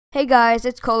Hey guys,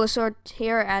 it's Cursor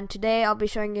here, and today I'll be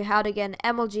showing you how to get an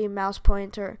MLG mouse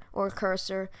pointer or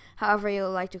cursor, however you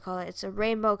like to call it. It's a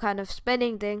rainbow kind of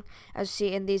spinning thing, as you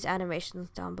see in these animations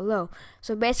down below.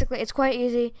 So basically, it's quite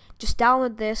easy. Just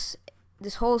download this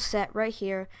whole set right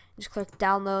here. Just click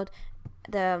download.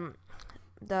 The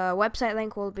website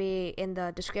link will be in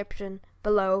the description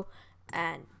below,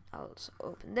 and I'll also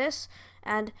open this.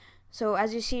 And so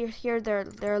as you see here, there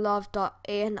are a lot of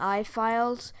 .ani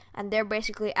files, and they're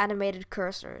basically animated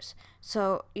cursors.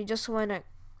 So you just want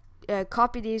to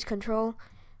copy these, Control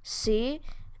C,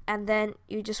 and then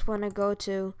you just want to go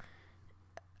to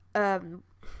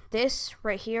this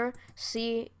right here,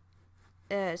 C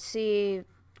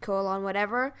colon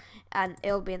whatever, and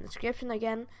it'll be in the description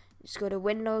again. Just go to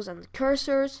Windows and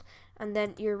cursors, and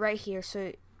then you're right here.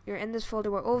 So you're in this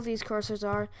folder where all of these cursors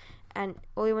are, and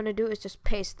all you want to do is just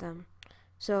paste them.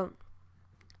 So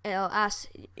it'll ask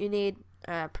you need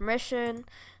permission,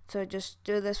 so just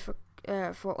do this for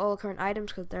all current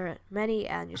items because there are many,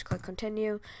 and just click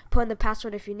continue. Put in the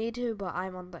password if you need to, but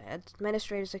I'm on the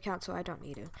administrator's account, so I don't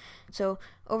need to. So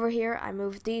over here I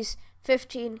moved these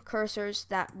 15 cursors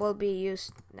that will be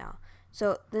used now.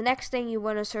 So the next thing you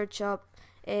want to search up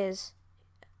is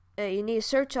you need to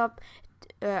search up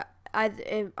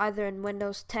either in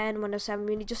Windows 10, Windows 7,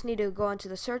 you just need to go into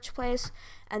the search place,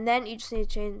 and then you just need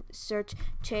to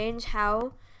change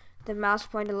how the mouse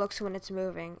pointer looks when it's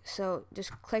moving. So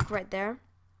just click right there,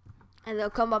 and it'll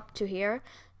come up to here.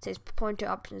 It says pointer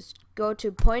options. Go to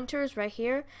pointers right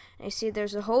here, and you see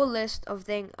there's a whole list of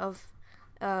things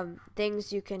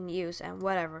you can use and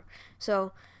whatever.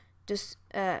 So just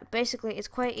basically it's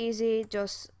quite easy.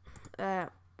 Just there's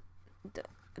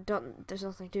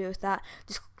nothing to do with that.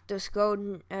 Just go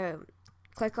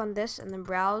click on this and then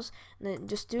browse, and then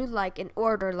just do like in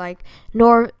order, like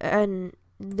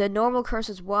the normal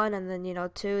cursor is 1, and then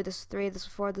 2, this is 3, this is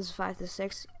 4, this is 5, this is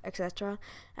 6, etc.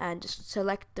 And just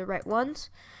select the right ones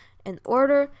in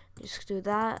order. Just do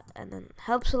that, and then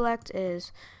help select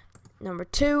is number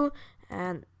 2,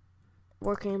 and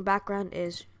working background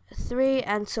is 3,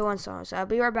 and so on and so on. So I'll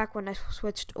be right back when I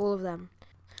switched all of them.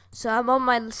 So I'm on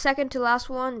my second to last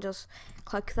one. Just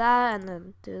click that, and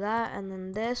then do that, and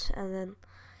then this, and then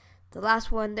the last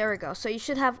one. There we go. So you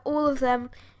should have all of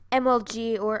them,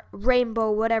 MLG or rainbow,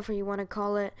 whatever you want to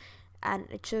call it, and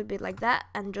it should be like that.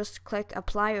 And just click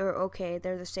apply or OK.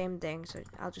 They're the same thing. So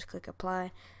I'll just click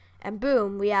apply, and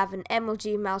boom, we have an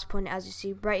MLG mouse pointer, as you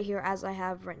see right here, as I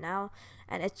have right now,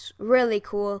 and it's really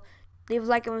cool. Leave a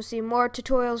like and we'll see more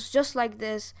tutorials just like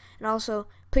this, and also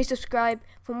please subscribe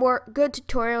for more good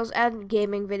tutorials and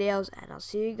gaming videos, and I'll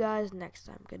see you guys next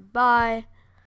time. Goodbye.